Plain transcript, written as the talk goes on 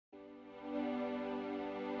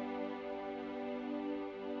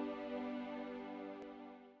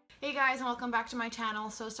Hey guys, and welcome back to my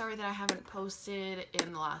channel. So sorry that I haven't posted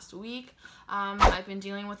in the last week. I've been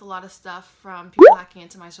dealing with a lot of stuff from people hacking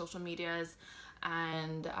into my social medias,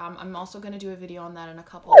 and I'm also going to do a video on that in a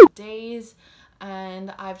couple of days.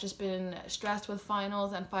 And I've just been stressed with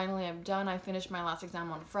finals, and finally I'm done. I finished my last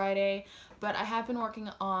exam on Friday, but I have been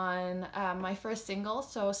working on my first single,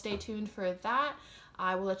 so stay tuned for that.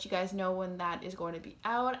 I will let you guys know when that is going to be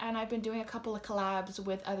out, and I've been doing a couple of collabs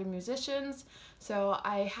with other musicians, so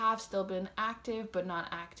I have still been active but not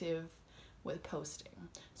active with posting.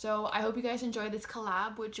 So I hope you guys enjoy this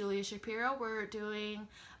collab with Shapiro. We're doing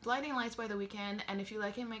Blinding Lights by The Weeknd, and if you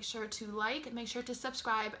like it, make sure to like, make sure to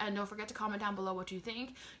subscribe, and don't forget to comment down below what you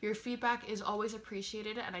think. Your feedback is always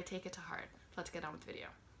appreciated and I take it to heart. Let's get on with the video.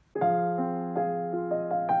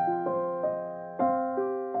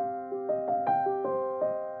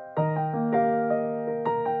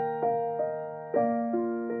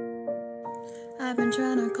 I've been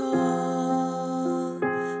trying to call,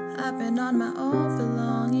 I've been on my own for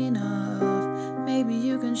long enough. Maybe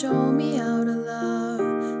you can show me how to love.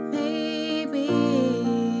 Maybe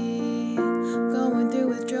going through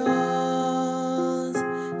withdrawals,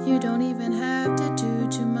 you don't even have to do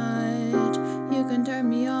too much. You can turn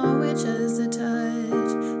me on with just a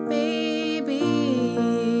touch,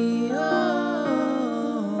 baby.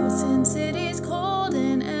 Oh, since it is cold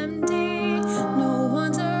and empty, no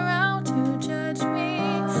one's around to judge me.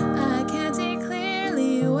 I can't see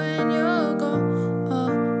clearly when you're gone.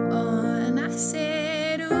 And I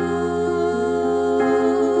said, ooh,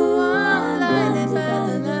 I'm blinded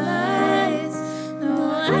by the lights.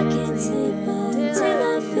 No, I can't sleep until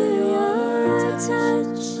I feel your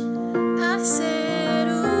touch. I said,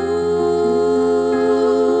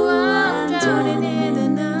 ooh, I'm drowning in the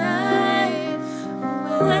night.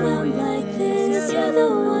 When I'm like this, you're the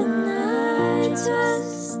one I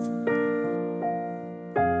trust.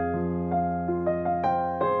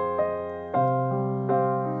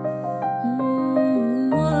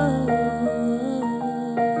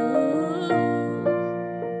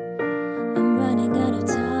 I'm running out of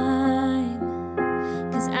time,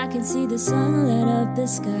 'cause I can see the sun light up the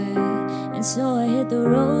sky, and so I hit the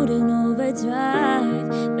road in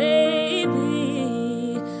overdrive,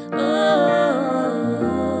 baby.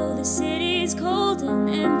 Oh, the city's cold and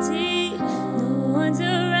empty, no one's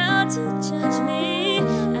around to judge me.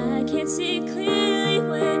 I can't see clearly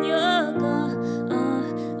when you're gone.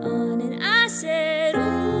 And I said, ooh,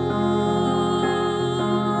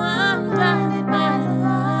 I'm blinded by the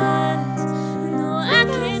lights. No, I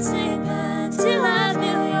can't sleep until I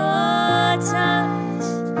feel your touch.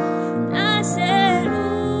 And I said,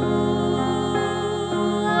 ooh,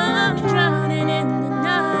 I'm drowning in the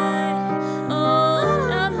night. Oh,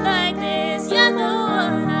 I'm like this, you're the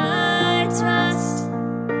one I trust.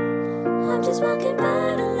 I'm just walking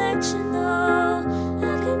by to let you know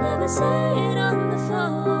I could never say it on the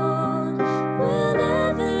phone. We'll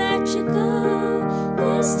never let you go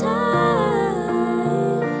this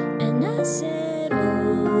time. And I said,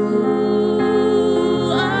 ooh,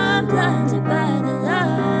 I'm blinded by the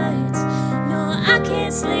lights. No, I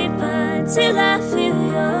can't sleep until I feel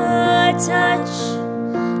your touch.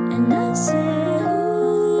 And I said,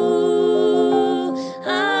 ooh,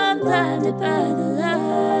 I'm blinded by the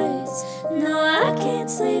lights. No, I can't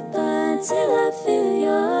sleep until I